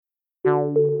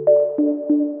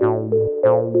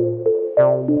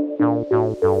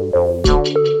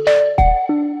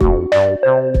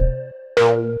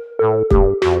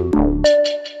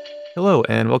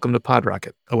and welcome to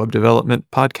PodRocket, a web development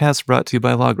podcast brought to you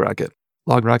by LogRocket.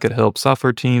 LogRocket helps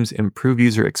software teams improve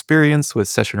user experience with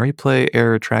session replay,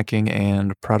 error tracking,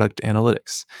 and product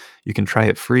analytics. You can try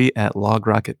it free at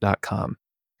logrocket.com.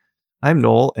 I'm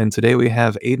Noel, and today we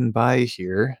have Aiden Bai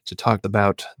here to talk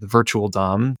about the virtual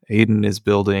DOM. Aiden is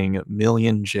building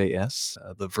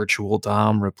Million.js, the virtual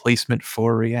DOM replacement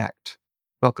for React.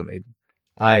 Welcome, Aiden.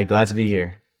 Hi, glad to be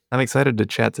here. I'm excited to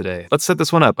chat today. Let's set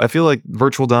this one up. I feel like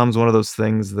virtual DOM is one of those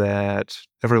things that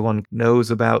everyone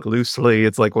knows about loosely.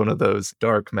 It's like one of those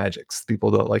dark magics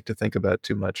people don't like to think about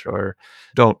too much or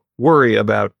don't worry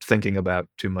about thinking about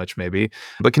too much, maybe.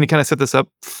 But can you kind of set this up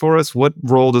for us? What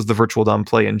role does the virtual DOM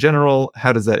play in general?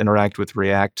 How does that interact with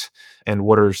React? And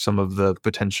what are some of the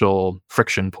potential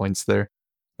friction points there?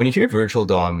 When you hear virtual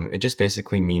DOM, it just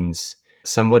basically means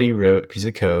somebody wrote a piece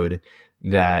of code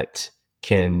that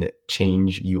can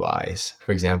change UIs.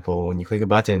 For example, when you click a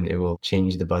button, it will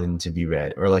change the button to be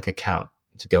red, or like a count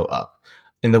to go up.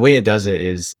 And the way it does it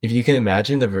is, if you can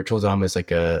imagine the virtual DOM is like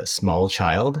a small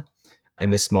child,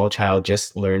 and this small child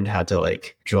just learned how to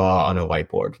like draw on a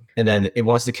whiteboard. And then it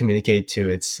wants to communicate to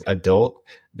its adult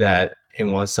that it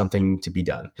wants something to be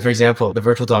done. For example, the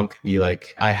virtual DOM could be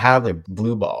like, I have a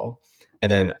blue ball,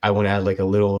 and then I want to add like a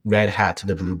little red hat to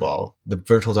the blue ball. The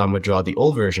virtual DOM would draw the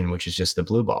old version, which is just the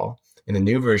blue ball, and the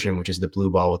new version, which is the blue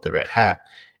ball with the red hat,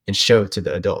 and show it to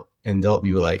the adult. And the adult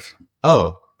will be like,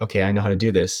 oh, okay, I know how to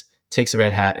do this. Takes the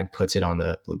red hat and puts it on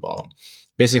the blue ball.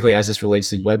 Basically, as this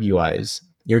relates to web UIs,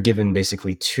 you're given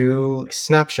basically two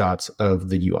snapshots of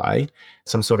the UI.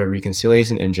 Some sort of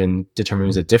reconciliation engine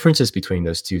determines the differences between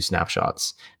those two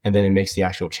snapshots, and then it makes the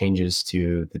actual changes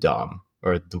to the DOM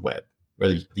or the web or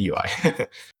the UI.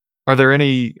 Are there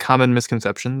any common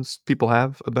misconceptions people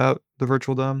have about the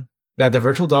virtual DOM? That the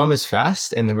virtual DOM is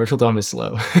fast and the virtual DOM is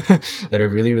slow that are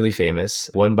really, really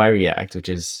famous. One by React, which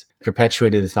is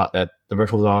perpetuated the thought that the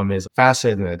virtual DOM is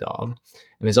faster than the DOM.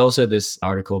 And there's also this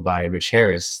article by Rich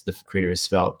Harris, the creator of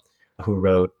Svelte, who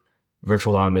wrote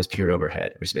virtual DOM is pure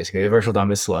overhead, which is basically the virtual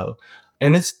DOM is slow.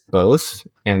 And it's both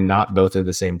and not both at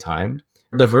the same time.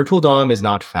 The virtual DOM is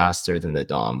not faster than the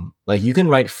DOM. Like, you can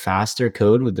write faster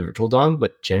code with the virtual DOM,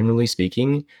 but generally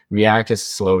speaking, React is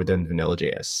slower than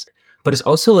Vanilla.js. But it's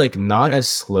also like not as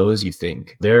slow as you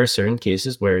think. There are certain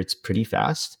cases where it's pretty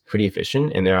fast, pretty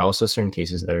efficient, and there are also certain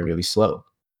cases that are really slow.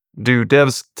 Do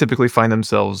devs typically find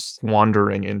themselves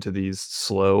wandering into these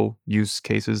slow use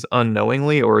cases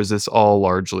unknowingly, or is this all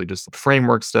largely just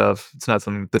framework stuff? It's not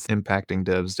something that's impacting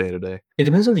devs day to day. It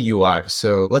depends on the UI.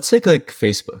 So let's take like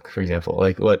Facebook, for example,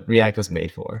 like what React was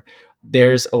made for.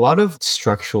 There's a lot of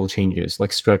structural changes,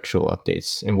 like structural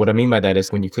updates. And what I mean by that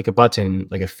is when you click a button,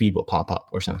 like a feed will pop up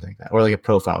or something like that, or like a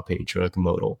profile page or like a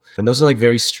modal. And those are like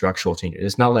very structural changes.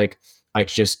 It's not like I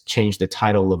just change the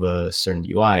title of a certain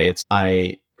UI. It's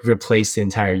I replace the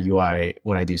entire UI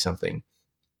when I do something.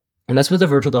 And that's what the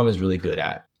virtual DOM is really good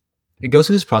at. It goes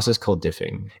through this process called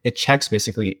diffing. It checks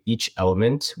basically each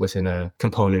element within a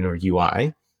component or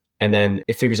UI, and then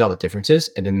it figures out the differences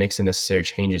and then makes the necessary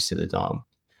changes to the DOM.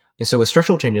 And so with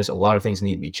structural changes, a lot of things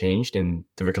need to be changed, and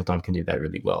the virtual DOM can do that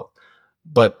really well.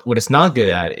 But what it's not good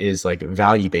at is like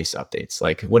value-based updates.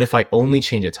 Like, what if I only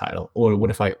change a title? Or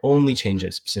what if I only change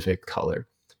a specific color?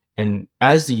 And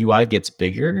as the UI gets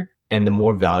bigger and the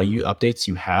more value updates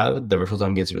you have, the virtual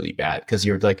DOM gets really bad because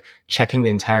you're like checking the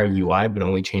entire UI, but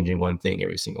only changing one thing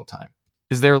every single time.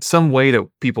 Is there some way that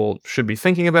people should be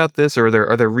thinking about this, or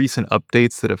are there recent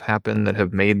updates that have happened that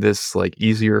have made this like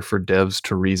easier for devs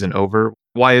to reason over?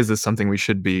 Why is this something we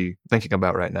should be thinking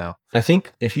about right now? I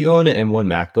think if you own an M1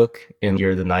 MacBook and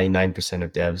you're the 99%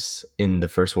 of devs in the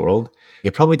first world,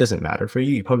 it probably doesn't matter for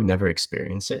you. You probably never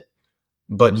experience it,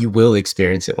 but you will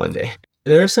experience it one day.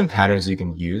 There are some patterns you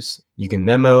can use. You can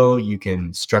memo, you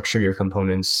can structure your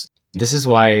components. This is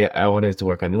why I wanted to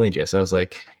work on Million.js. I was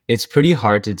like, it's pretty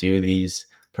hard to do these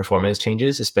performance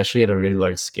changes, especially at a really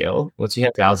large scale. Once you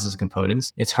have thousands of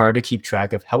components, it's hard to keep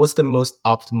track of what's the most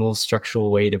optimal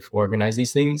structural way to organize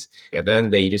these things. At the end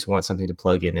of the day, you just want something to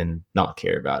plug in and not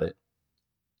care about it.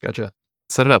 Gotcha.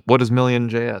 Set it up. What is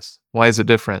Million.js? Why is it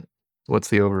different? What's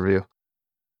the overview?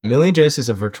 Million.js is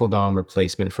a virtual DOM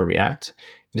replacement for React.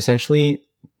 It essentially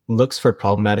looks for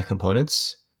problematic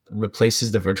components,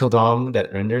 replaces the virtual DOM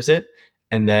that renders it,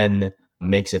 and then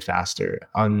makes it faster.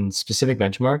 On specific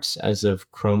benchmarks, as of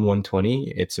Chrome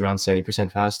 120, it's around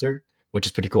 70% faster, which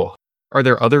is pretty cool. Are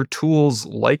there other tools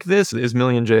like this? Is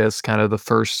Million.js kind of the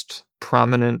first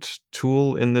prominent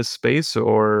tool in this space,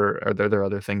 or are there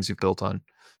other things you've built on?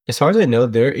 As far as I know,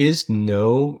 there is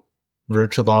no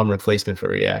virtual DOM replacement for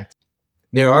React.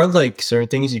 There are like certain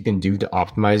things you can do to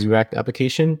optimize React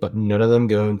application, but none of them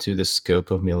go into the scope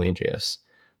of Million.js.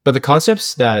 But the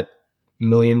concepts that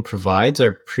Million provides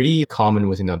are pretty common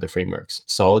within other frameworks.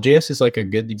 Solid.js is like a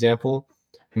good example.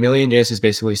 Million.js is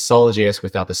basically Solid.js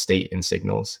without the state and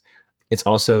signals. It's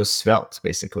also Svelte,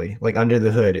 basically. Like under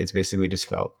the hood, it's basically just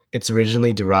Svelte. It's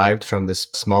originally derived from this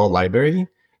small library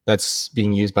that's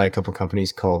being used by a couple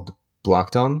companies called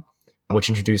BlockDOM, which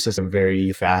introduces a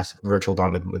very fast virtual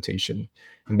DOM implementation.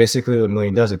 And basically what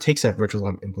Million does, it takes that virtual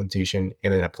DOM implementation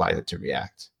and then applies it to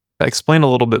React. Explain a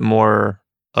little bit more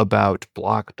about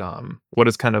block DOM. What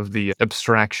is kind of the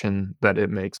abstraction that it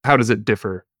makes? How does it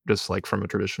differ just like from a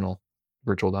traditional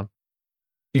virtual DOM?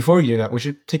 Before we do that, we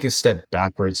should take a step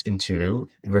backwards into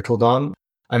virtual DOM.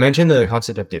 I mentioned the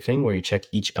concept of diffing where you check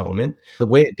each element. The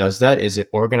way it does that is it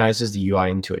organizes the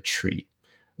UI into a tree.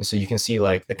 And so you can see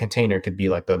like the container could be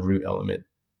like the root element,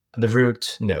 the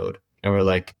root node, or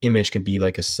like image could be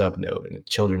like a sub node and a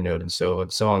children node and so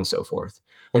on and so forth.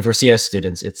 And for CS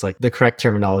students, it's like the correct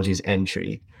terminology is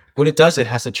entry. What it does, it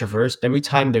has to traverse every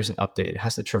time there's an update, it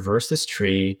has to traverse this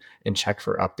tree and check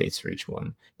for updates for each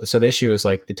one. So the issue is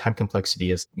like the time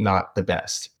complexity is not the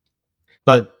best.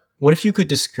 But what if you could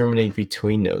discriminate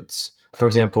between nodes? For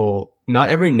example, not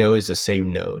every node is the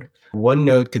same node. One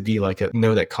node could be like a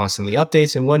node that constantly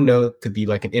updates, and one node could be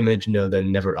like an image node that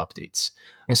never updates.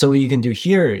 And so what you can do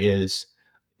here is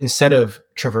instead of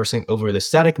traversing over the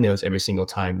static nodes every single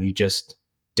time, you just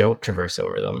don't traverse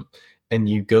over them and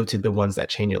you go to the ones that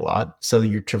change a lot. So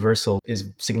your traversal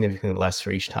is significantly less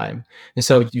for each time. And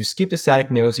so you skip the static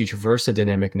nodes, you traverse the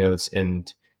dynamic nodes,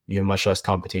 and you have much less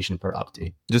computation per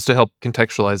update. Just to help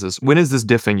contextualize this, when is this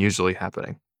diffing usually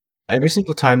happening? Every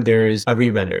single time there is a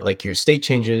re-render, like your state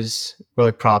changes or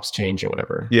like props change or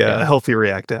whatever. Yeah, a healthy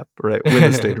React app, right? When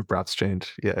the state of props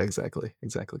change. Yeah, exactly.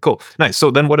 Cool. Nice.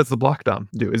 So then what does the block DOM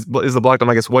do? Is the block DOM,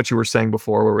 I guess, what you were saying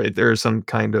before, where there is some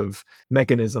kind of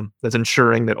mechanism that's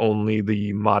ensuring that only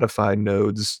the modified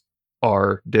nodes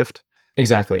are diffed?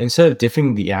 Exactly. Instead of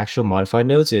diffing the actual modified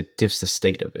nodes, it diffs the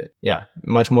state of it. Yeah,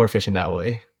 much more efficient that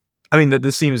way. I mean, that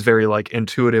this seems very like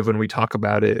intuitive when we talk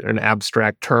about it in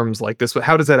abstract terms like this, but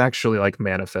how does that actually like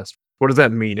manifest? What does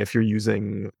that mean if you're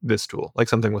using this tool, like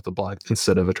something with a block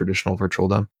instead of a traditional virtual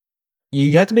DOM?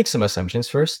 You have to make some assumptions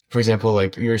first. For example,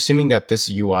 like you're assuming that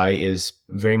this UI is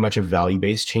very much a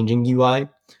value-based changing UI.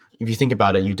 If you think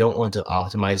about it, you don't want to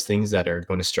optimize things that are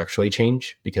going to structurally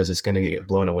change because it's going to get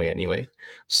blown away anyway.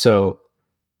 So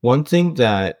one thing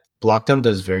that BlockDOM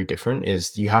does very different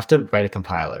is you have to write a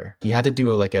compiler. You have to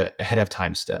do like a ahead of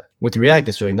time step. With React,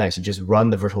 it's really nice. You just run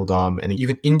the virtual DOM and you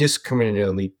can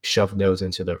indiscriminately shove nodes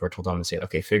into the virtual DOM and say,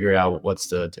 okay, figure out what's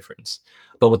the difference.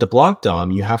 But with the block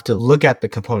DOM, you have to look at the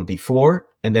component before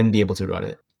and then be able to run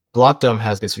it. Block DOM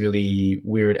has this really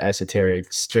weird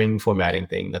esoteric string formatting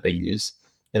thing that they use.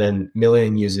 And then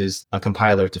Million uses a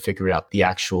compiler to figure out the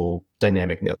actual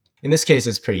dynamic node. In this case,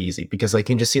 it's pretty easy because like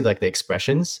you can just see like the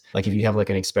expressions. Like if you have like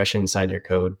an expression inside your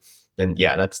code, then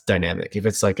yeah, that's dynamic. If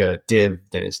it's like a div,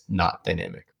 then it's not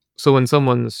dynamic. So when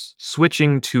someone's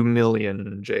switching to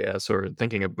Million.js or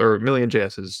thinking of, or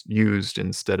Million.js is used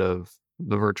instead of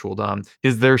the virtual DOM,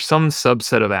 is there some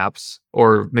subset of apps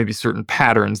or maybe certain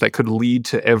patterns that could lead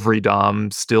to every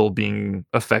DOM still being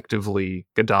effectively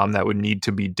a DOM that would need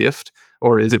to be diffed?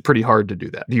 Or is it pretty hard to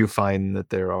do that? Do you find that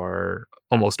there are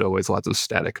almost always lots of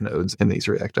static nodes in these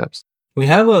React apps? We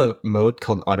have a mode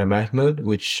called automatic mode,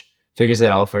 which figures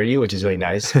it out for you, which is really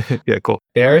nice. Yeah, cool.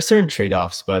 There are certain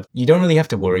trade-offs, but you don't really have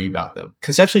to worry about them.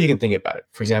 Conceptually, you can think about it.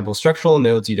 For example, structural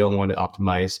nodes, you don't want to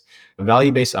optimize.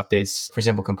 Value-based updates, for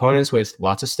example, components with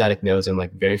lots of static nodes and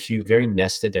like very few, very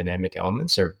nested dynamic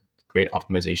elements are great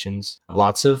optimizations.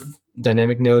 Lots of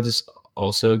dynamic nodes is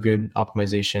also a good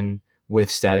optimization with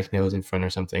static nodes in front or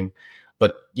something.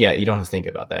 But yeah, you don't have to think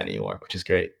about that anymore, which is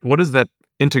great. What does that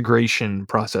integration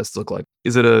process look like?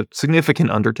 Is it a significant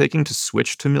undertaking to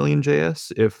switch to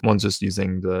Million.js if one's just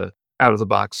using the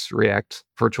out-of-the-box React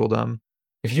virtual DOM?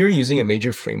 If you're using a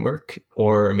major framework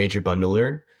or a major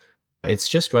bundler, it's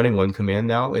just running one command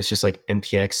now. It's just like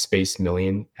npx space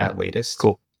million at latest.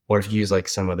 Cool. Or if you use like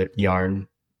some other yarn,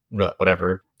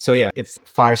 whatever. So yeah, it's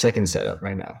 5-second setup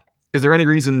right now. Is there any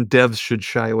reason devs should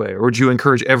shy away? Or would you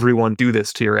encourage everyone to do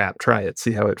this to your app? Try it,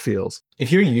 see how it feels.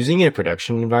 If you're using it in a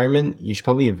production environment, you should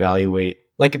probably evaluate.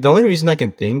 Like the only reason I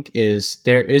can think is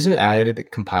there is an added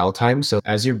compile time. So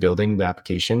as you're building the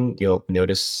application, you'll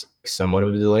notice somewhat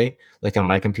of a delay. Like on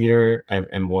my computer,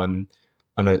 M1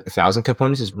 on 1,000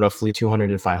 components is roughly 200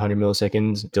 to 500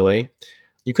 milliseconds delay.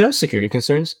 You could have security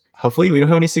concerns. Hopefully we don't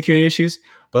have any security issues,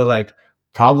 but like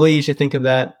probably you should think of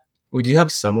that. We do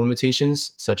have some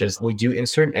limitations, such as we do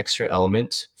insert an extra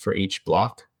element for each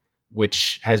block,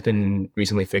 which has been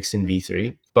recently fixed in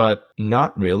V3, but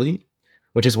not really.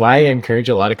 which is why I encourage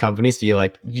a lot of companies to be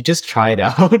like, you just try it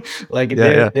out. Like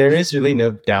Yeah, yeah. there is really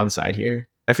no downside here.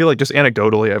 I feel like just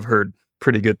anecdotally, I've heard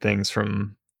pretty good things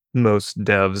from most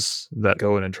devs that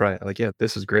go in and try it. Like, yeah,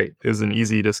 this is great. It was an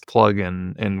easy just plug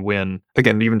and win.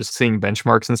 Again, even just seeing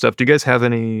benchmarks and stuff. Do you guys have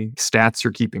any stats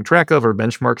you're keeping track of or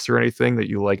benchmarks or anything that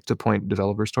you like to point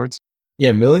developers towards?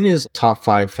 Yeah, Million is top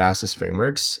 5 fastest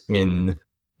frameworks in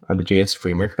the JS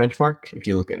framework benchmark. If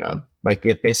you look it up, like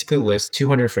it basically lists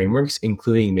 200 frameworks,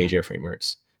 including major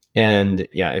frameworks. And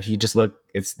yeah, if you just look,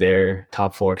 it's there,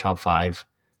 top 4, top 5.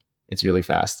 It's really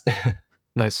fast.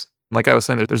 Nice. Like I was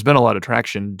saying, there's been a lot of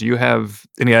traction. Do you have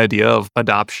any idea of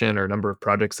adoption or number of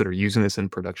projects that are using this in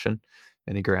production?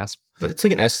 Any grasp? But it's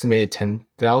like an estimated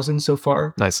 10,000 so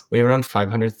far. Nice. We have around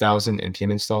 500,000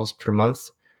 NPM installs per month,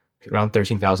 around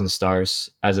 13,000 stars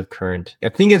as of current. I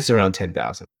think it's around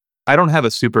 10,000. I don't have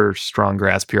a super strong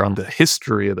grasp here on the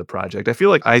history of the project. I feel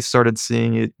like I started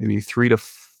seeing it maybe 3 to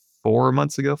 4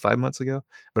 months ago, 5 months ago,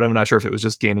 but I'm not sure if it was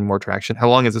just gaining more traction. How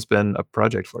long has this been a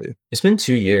project for you? It's been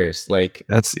 2 years. Like,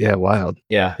 That's, yeah, wild.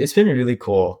 yeah, it's been really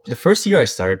cool. The first year I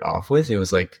started off with, it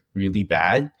was like really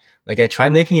bad. Like I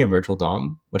tried making a virtual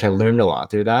DOM, which I learned a lot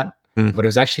through that, Mm. but it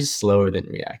was actually slower than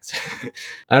React.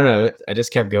 I don't know. I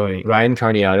just kept going. Ryan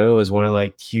Carniato was one of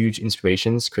like huge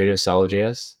inspirations, creator of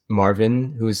Solid.js.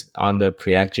 Marvin, who's on the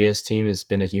Preact.js team, has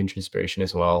been a huge inspiration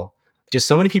as well. Just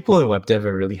so many people in web dev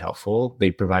are really helpful.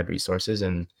 They provide resources,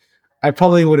 and I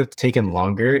probably would have taken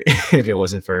longer if it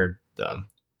wasn't for them.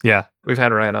 Yeah, we've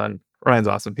had Ryan on. Ryan's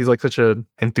awesome. He's like such an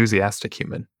enthusiastic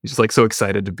human. He's just like so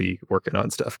excited to be working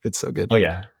on stuff. It's so good. Oh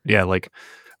yeah. Yeah, like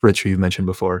Rich, who you've mentioned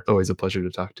before, always a pleasure to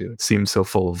talk to. It seems so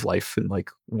full of life and like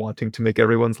wanting to make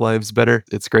everyone's lives better.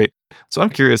 It's great. So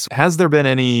I'm curious, has there been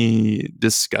any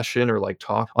discussion or like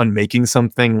talk on making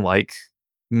something like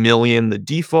Million the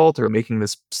default or making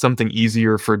this something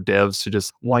easier for devs to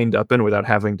just wind up in without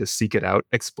having to seek it out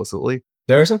explicitly?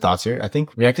 There are some thoughts here. I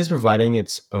think React is providing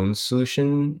its own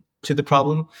solution to the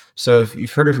problem. So if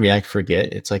you've heard of React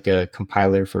Forget, it's like a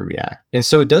compiler for React. And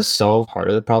so it does solve part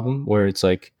of the problem where it's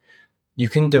like you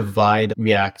can divide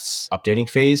React's updating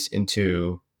phase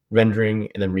into rendering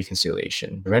and then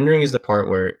reconciliation. Rendering is the part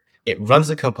where it runs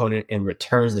the component and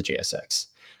returns the JSX.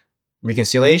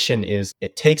 Reconciliation is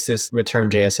it takes this return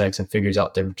JSX and figures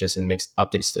out differences and makes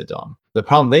updates to the DOM. The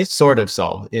problem they sort of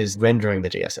solve is rendering the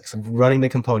JSX, running the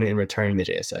component and returning the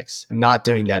JSX, not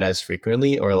doing that as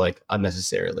frequently or like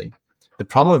unnecessarily. The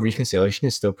problem of reconciliation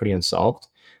is still pretty unsolved.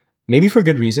 Maybe for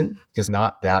good reason, because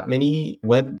not that many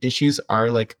web issues are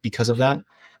like because of that,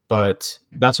 but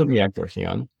that's what React working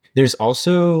on. There's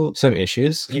also some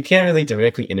issues. You can't really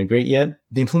directly integrate yet.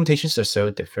 The implementations are so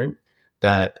different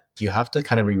that you have to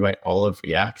kind of rewrite all of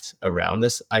React around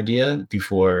this idea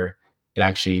before it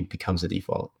actually becomes the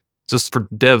default. Just for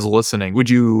devs listening, would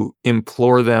you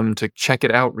implore them to check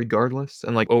it out regardless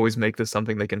and like always make this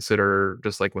something they consider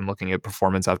just like when looking at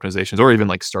performance optimizations or even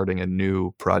like starting a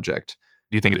new project?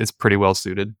 Do you think it's pretty well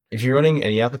suited? If you're running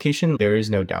any application, there is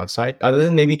no downside other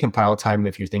than maybe compile time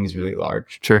if your thing is really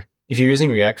large. Sure. If you're using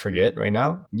React Forget right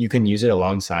now, you can use it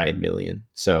alongside Million.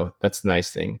 So that's the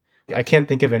nice thing. I can't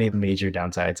think of any major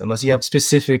downsides unless you have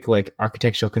specific like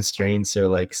architectural constraints or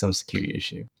like some security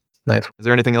issue. Nice. Is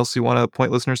there anything else you want to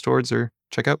point listeners towards or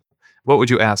check out? What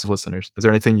would you ask listeners? Is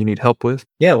there anything you need help with?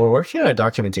 Yeah, we're working on our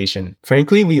documentation.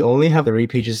 Frankly, we only have 3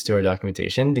 pages to our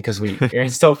documentation because our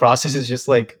install process is just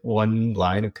like one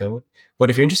line of code.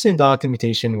 But if you're interested in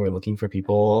documentation, we're looking for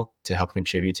people to help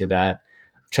contribute to that.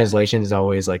 Translation is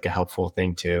always like a helpful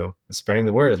thing too. Spreading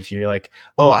the word. If you're like,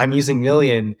 oh, I'm using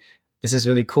Million, this is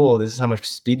really cool. This is how much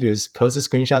speed boost. Post a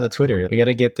screenshot to Twitter. We got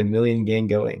to get the Million gang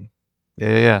going.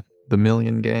 Yeah. The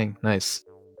Million Gang. Nice.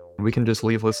 We can just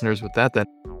leave listeners with that then.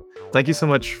 Thank you so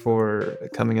much for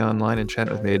coming online and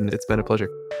chatting with me, Aiden. It's been a pleasure.